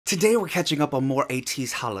Today we're catching up on more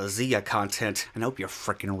ATEEZ Halazia content, and I hope you're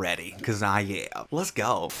freaking ready, because I am. Let's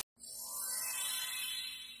go.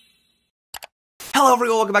 Hello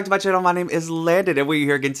everyone, welcome back to my channel. My name is Landon, and we're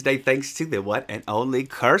here again today thanks to the one and only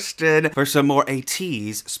Kirsten for some more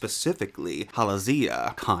ATEEZ, specifically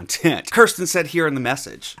Halazia content. Kirsten said here in the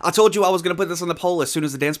message, I told you I was going to put this on the poll as soon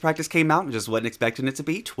as the dance practice came out and just wasn't expecting it to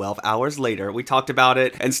be 12 hours later. We talked about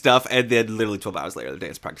it and stuff, and then literally 12 hours later the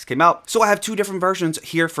dance practice came out. So I have two different versions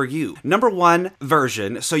here for you. Number one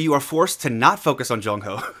version, so you are forced to not focus on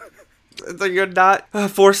Jungho. So you're not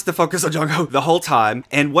forced to focus on Jungho the whole time,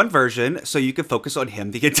 and one version so you can focus on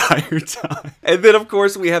him the entire time. And then of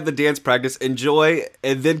course we have the dance practice. Enjoy,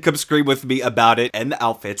 and then come scream with me about it and the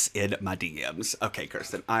outfits in my DMs. Okay,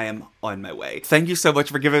 Kirsten, I am on my way. Thank you so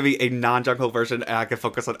much for giving me a non-Jungho version and I can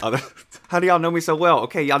focus on other. How do y'all know me so well?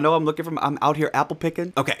 Okay, y'all know I'm out here apple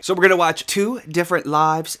picking. Okay, so we're gonna watch two different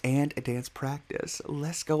lives and a dance practice.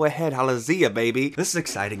 Let's go ahead, Halazia, baby. This is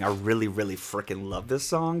exciting. I really freaking love this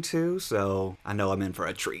song too. So I know I'm in for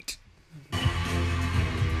a treat.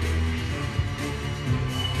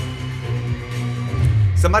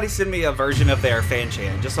 Somebody send me a version of their fan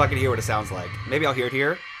chant just so I can hear what it sounds like. Maybe I'll hear it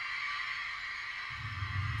here.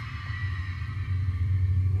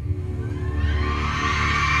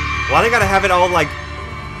 Why they gotta have it all like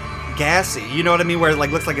gassy? You know what I mean? Where it like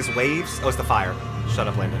looks like it's waves? Oh, it's the fire. Shut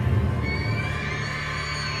up, Landon.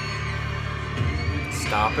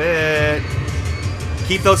 Stop it.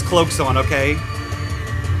 Keep those cloaks on, okay?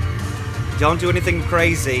 Don't do anything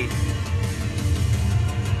crazy.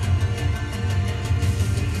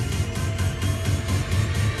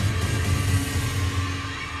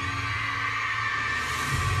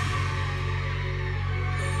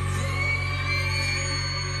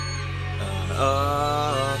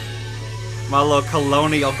 My little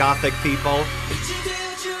colonial gothic people.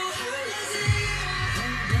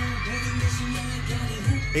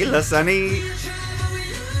 Hey, Sunny.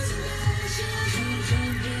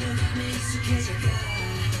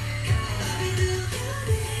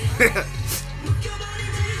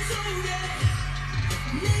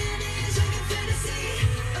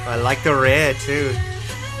 I like the red too.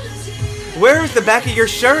 Where's the back of your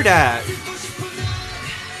shirt at?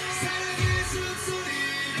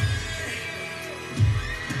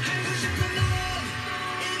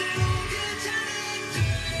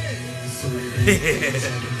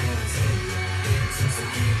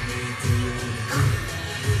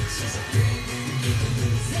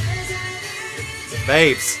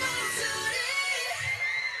 Babes.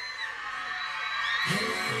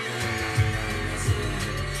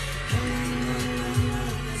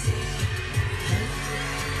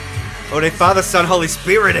 Oh, they Father, Son, Holy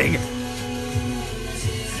Spiriting.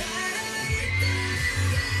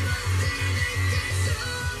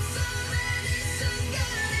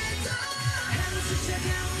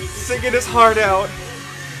 Singing his heart out.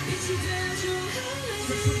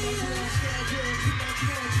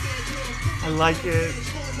 I like it.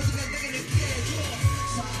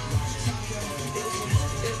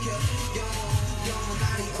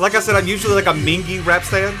 Like I said, I'm usually like a Mingy rap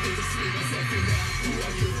stan,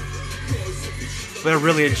 but I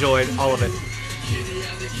really enjoyed all of it.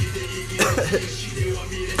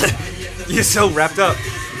 You're so wrapped up.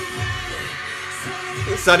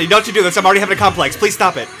 Sonny, don't you do this. I'm already having a complex. Please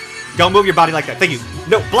stop it. Don't move your body like that. Thank you.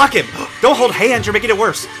 No, block him. Don't hold hands. You're making it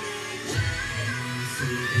worse.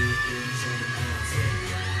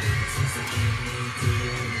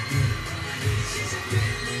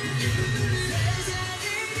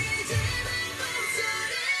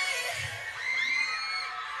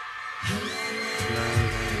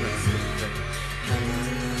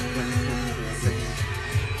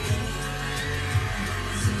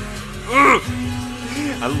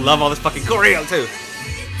 I love all this fucking choreo too.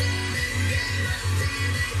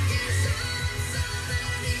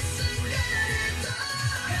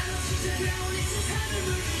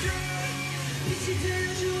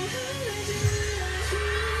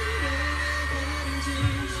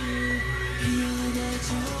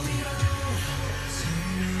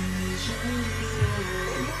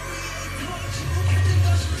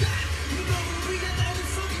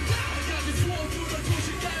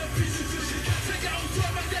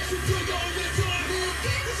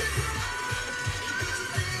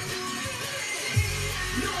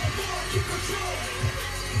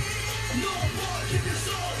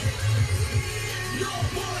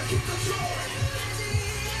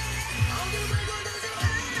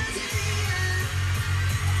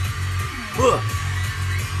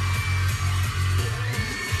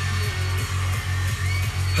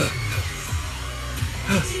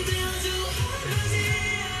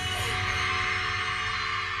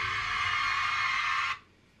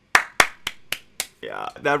 Yeah,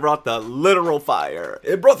 that brought the literal fire.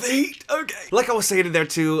 It brought the heat. Okay. Like I was saying in there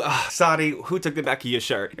too, Sadi, who took the back of your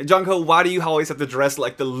shirt? And Jungho, why do you always have to dress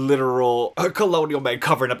like the literal colonial man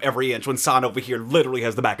covering up every inch when San over here literally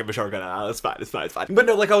has the back of a shirt? It's fine, it's fine, it's fine. But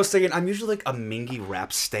no, like I was saying, I'm usually like a Mingi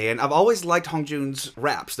rap stan. I've always liked Hongjoon's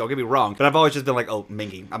raps, don't get me wrong. But I've always just been like, oh,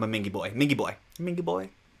 Mingi. I'm a Mingi boy. Mingi boy. Mingi boy.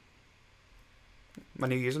 My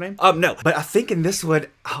new username? No. But I think in this one,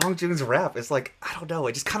 Hongjoon's rap is like, I don't know,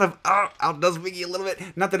 it just kind of outdoes Mingi a little bit.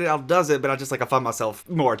 Not that it outdoes it, but I just like, I find myself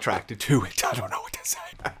more attracted to it. I don't know what to say.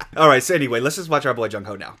 Alright, so anyway, let's just watch our boy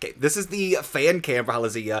Jungho now. Okay, this is the fan cam for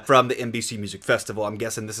Halazia from the MBC Music Festival. I'm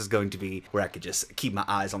guessing this is going to be where I could just keep my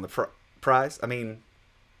eyes on the prize. I mean,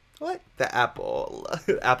 what? The apple.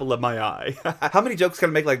 Apple of my eye. How many jokes can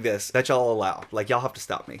I make like this that y'all allow? Like, y'all have to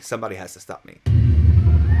stop me. Somebody has to stop me.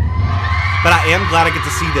 But I am glad I get to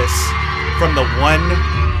see this from the one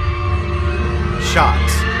shot.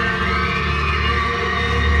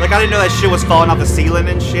 Like, I didn't know that shit was falling off the ceiling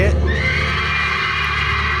and shit.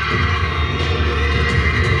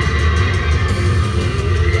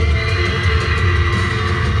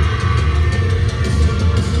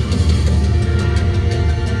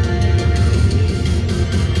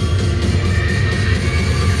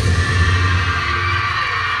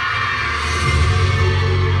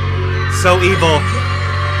 So evil.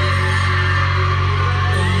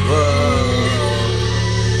 Whoa.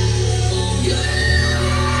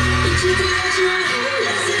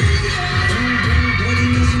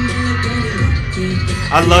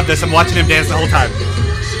 I love this. I'm watching him dance the whole time.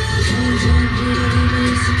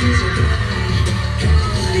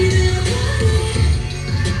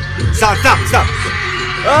 Stop, stop, stop.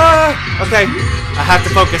 Okay. I have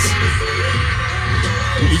to focus.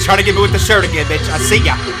 You trying to get me with the shirt again, bitch. I see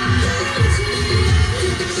ya.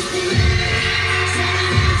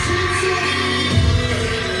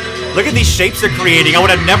 Look at these shapes they're creating. I would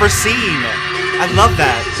have never seen. I love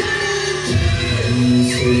that.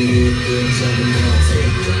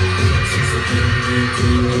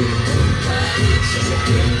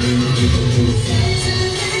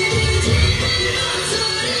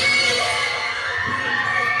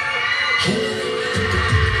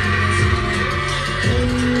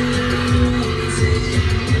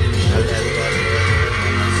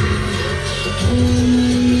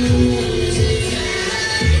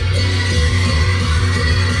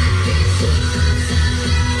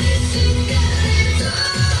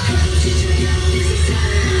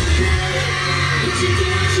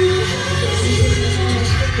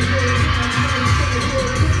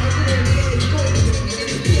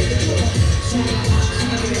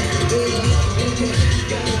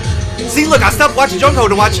 See, look, I stopped watching Jungho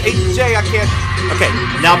to watch ATEEZ. I can't. Okay,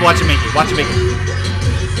 now I'm watching Mingi. Watching Mingi.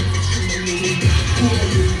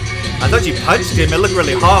 I thought you punched him. It looked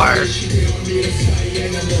really hard.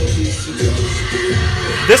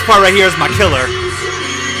 This part right here is my killer.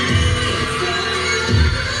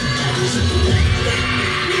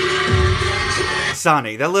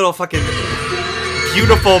 Sonny, that little fucking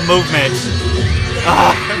beautiful movement.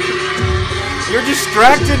 You're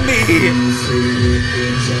distracting me.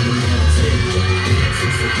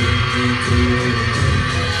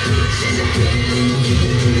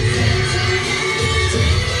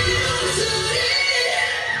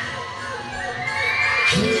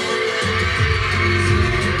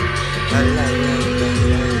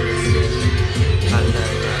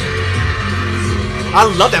 I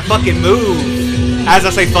love that fucking move. As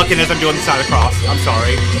I say fucking as I'm doing the side of the cross. I'm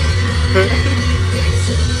sorry.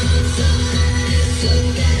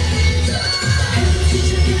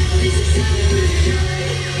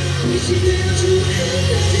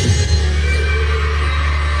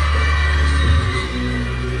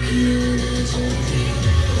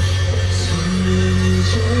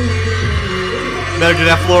 Better do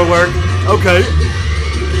that floor work. Okay.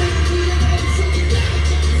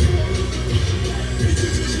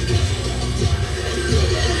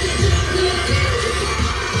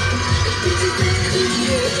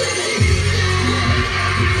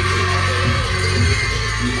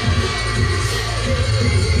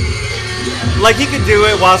 Like, he could do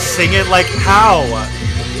it while singing, like, how?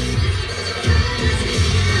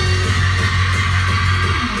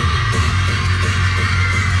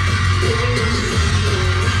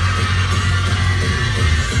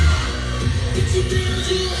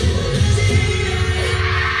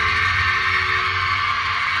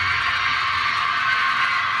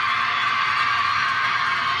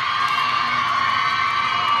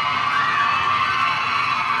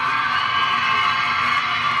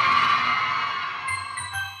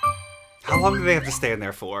 How long do they have to stand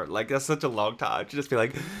there for? Like, that's such a long time to just be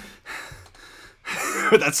like...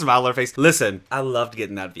 That smile on her face. Listen, I loved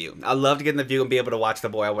getting that view. I loved getting the view and be able to watch the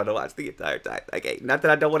boy I want to watch the entire time. Okay, not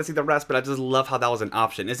that I don't want to see the rest, but I just love how that was an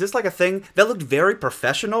option. Is this like a thing that looked very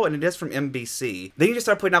professional? And it is from NBC. Then you just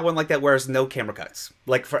start putting out one like that where there's no camera cuts.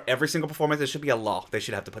 Like for every single performance, it should be a law. They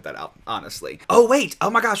should have to put that out, honestly. Oh, wait. Oh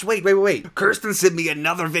my gosh. Wait. Kirsten sent me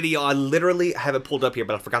another video. I literally have it pulled up here,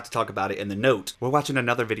 but I forgot to talk about it in the note. We're watching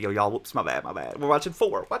another video, y'all. Whoops, my bad. We're watching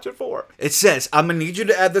 4. It says, I'm gonna need you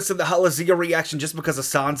to add this to the Halazia reaction just because of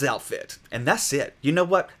San's outfit. And that's it. You know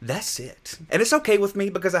what? That's it. And it's okay with me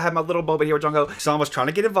because I have my little moment here with Jungho. San was trying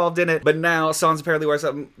to get involved in it, but now San's apparently wearing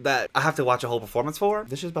something that I have to watch a whole performance for.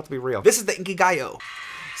 This is about to be real. This is the Inkigayo.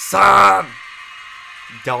 San!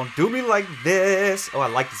 Don't do me like this. Oh, I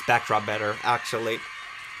like this backdrop better, actually.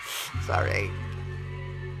 Sorry.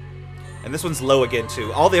 And this one's low again,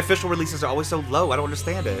 too. All the official releases are always so low. I don't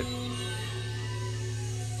understand it.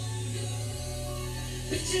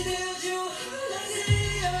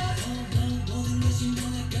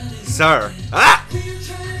 Sir. Ah!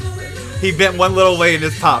 He bent one little way and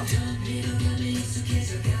just popped.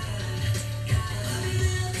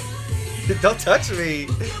 Don't touch me.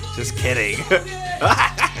 Just kidding.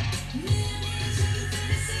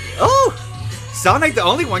 Oh! San ain't the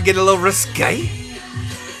only one getting a little risque.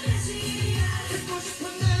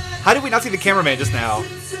 How did we not see the cameraman just now?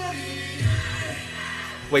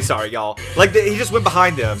 Wait, sorry, y'all. Like, he just went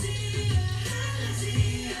behind them.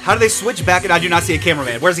 How do they switch back and I do not see a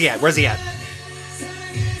cameraman? Where's he at?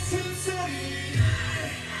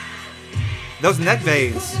 Those neck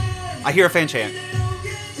veins. I hear a fan chant.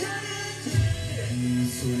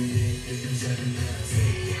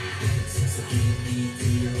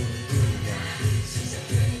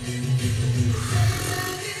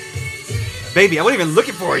 Baby, I wasn't even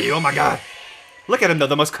looking for you. Oh my god. Look at him though,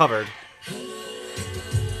 the most covered.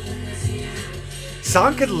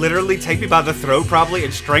 San could literally take me by the throat probably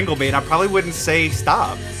and strangle me and I probably wouldn't say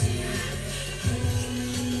stop.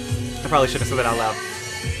 I probably shouldn't have said that out loud.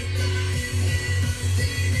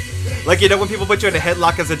 Like, you know when people put you in a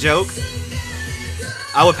headlock as a joke?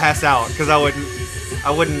 I would pass out because I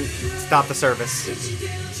wouldn't stop the service.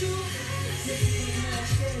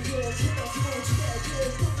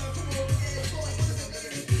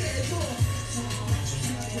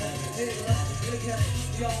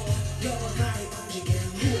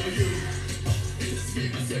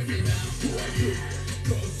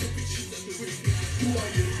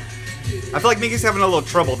 I feel like Miki's having a little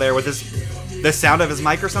trouble there with the sound of his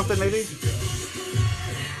mic or something, maybe?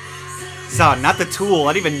 San, not the tool.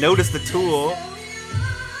 I didn't even notice the tool.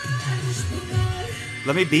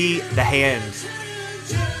 Let me be the hand.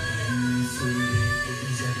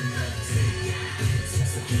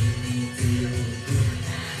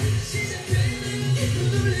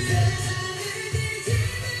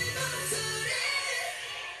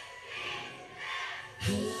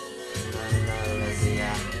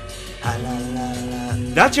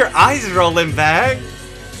 Not your eyes rolling back.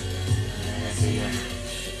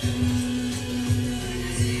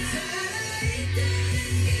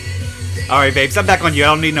 Alright, babes, I'm back on you. I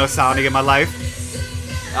don't need no sounding in my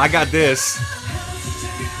life. I got this.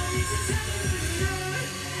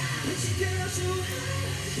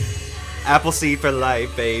 Appleseed for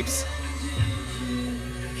life, babes.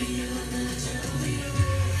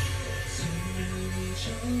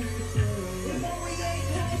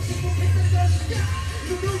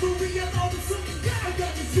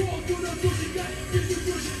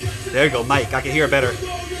 There you go, Mike. I can hear it better.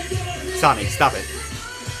 Sonic, stop it.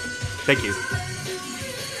 Thank you.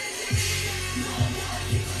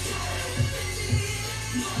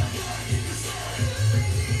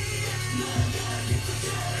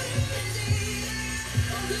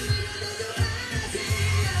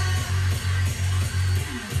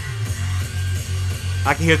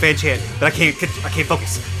 I can hear the fan chant, but I can't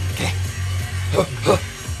focus. Okay.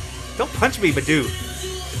 Don't punch me, but do.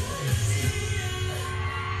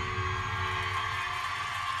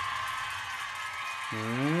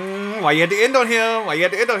 Why you had to end on him? Why you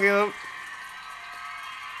had to end on him?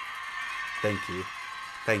 Thank you.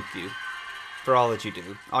 Thank you for all that you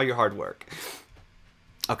do. All your hard work.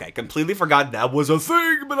 Okay, completely forgot that was a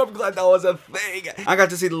thing, but I'm glad that was a thing. I got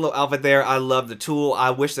to see the little outfit there. I love the tool. I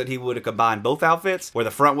wish that he would have combined both outfits, where the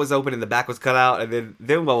front was open and the back was cut out, and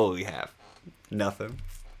then what will we have? Nothing.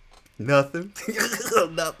 Nothing.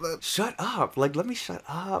 Nothing. Shut up. Like, let me shut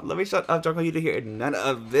up. Let me shut up. Don't want you to hear none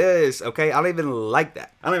of this, okay? I don't even like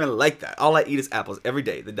that. I don't even like that. All I eat is apples every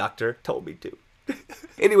day. The doctor told me to.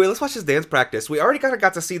 Anyway, let's watch this dance practice. We already kind of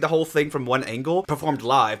got to see the whole thing from one angle, performed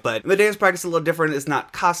live, but the dance practice is a little different. It's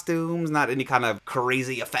not costumes, not any kind of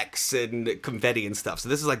crazy effects and confetti and stuff. So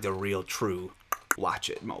this is like the real, true watch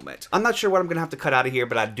it moment. I'm not sure what I'm gonna have to cut out of here,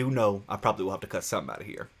 but I do know I probably will have to cut something out of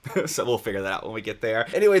here. So we'll figure that out when we get there.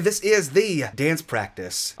 Anyway, this is the dance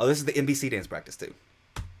practice. Oh, this is the NBC dance practice too.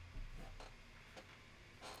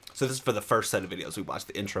 So this is for the first set of videos. We watched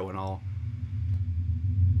the intro and all.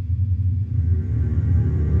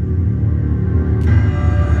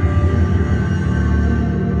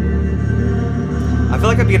 I feel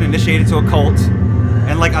like I'm being initiated to a cult,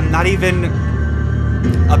 and like I'm not even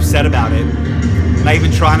upset about it. Not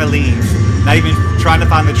even trying to leave. Not even trying to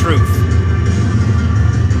find the truth.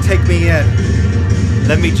 Take me in.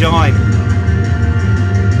 Let me join.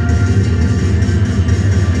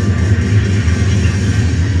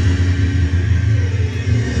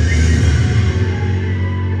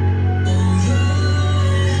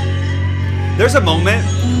 There's a moment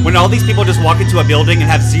when all these people just walk into a building and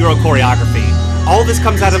have zero choreography. All this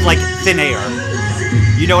comes out of like thin air.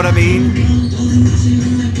 You know what I mean?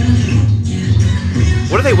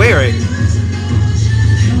 What are they wearing?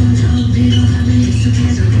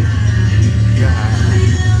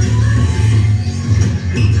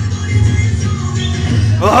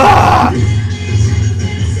 Ah!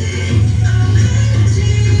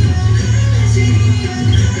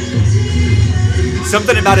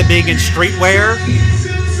 Something about it being in streetwear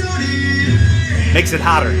makes it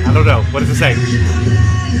hotter. I don't know. What does it say?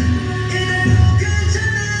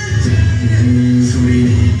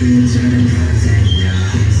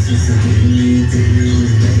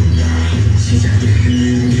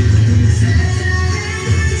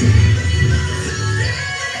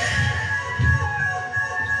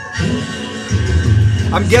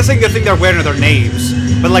 I'm guessing the thing they're wearing are their names,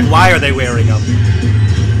 but like, why are they wearing them?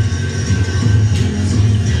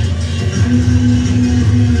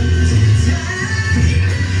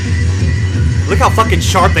 Look how fucking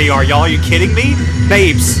sharp they are, y'all. Are you kidding me?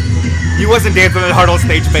 Babes. You wasn't dancing that hard on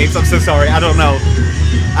stage, babes. I'm so sorry. I don't know.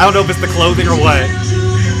 I don't know if it's the clothing or what.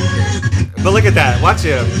 But look at that. Watch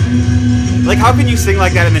him. Like, how can you sing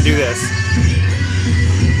like that and then do this?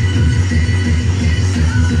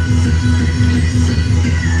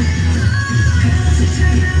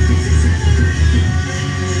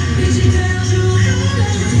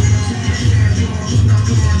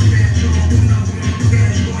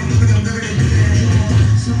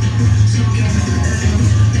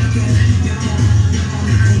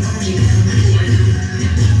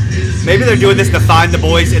 Maybe they're doing this to find the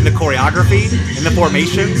boys in the choreography, in the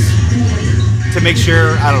formations, to make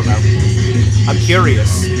sure, I don't know. I'm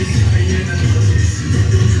curious.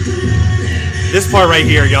 This part right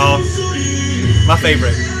here, y'all, my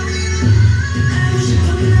favorite.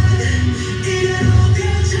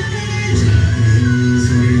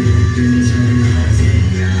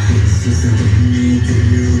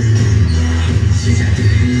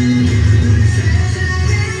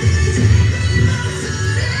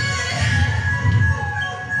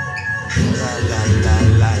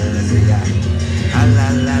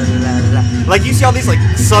 Like, you see all these like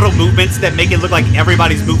subtle movements that make it look like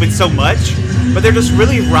everybody's moving so much, but they're just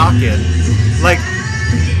really rocking. Like,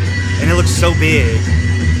 and it looks so big.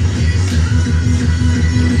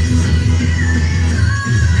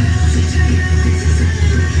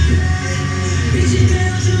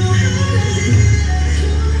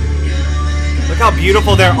 Look how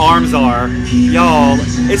beautiful their arms are. Y'all,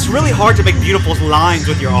 it's really hard to make beautiful lines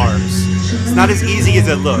with your arms. It's not as easy as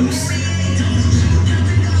it looks.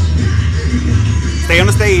 Stay on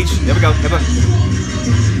the stage. There we go. There we go.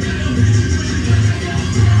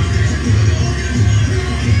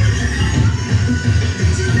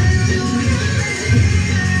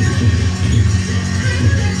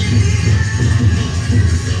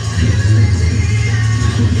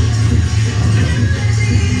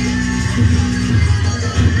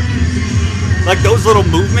 Like those little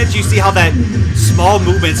movements, you see how that small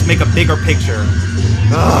movements make a bigger picture.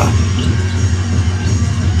 Ugh.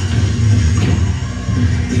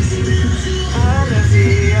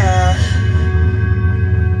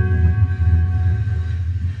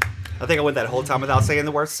 I think I went that whole time without saying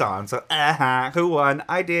the word song. So, who won?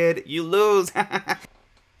 I did. You lose.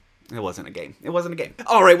 It wasn't a game. It wasn't a game.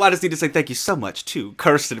 Alright, well, I just need to say thank you so much to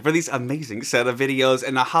Kirsten for these amazing set of videos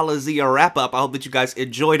and a Halazia wrap-up. I hope that you guys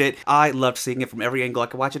enjoyed it. I loved seeing it from every angle. I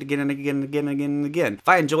can watch it again and again and again and again and again. If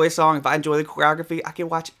I enjoy a song, if I enjoy the choreography, I can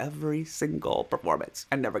watch every single performance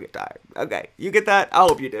and never get tired. Okay, you get that? I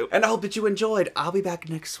hope you do. And I hope that you enjoyed. I'll be back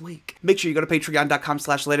next week. Make sure you go to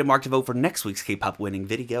patreon.com/LandonMark to vote for next week's K-pop winning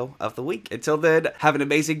video of the week. Until then, have an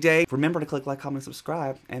amazing day. Remember to click like, comment,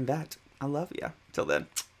 subscribe, and that, I love you. Till then.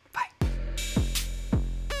 Bye.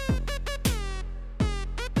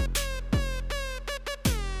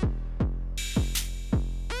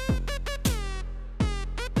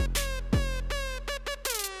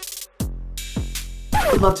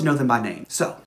 we'd love to know them by name. So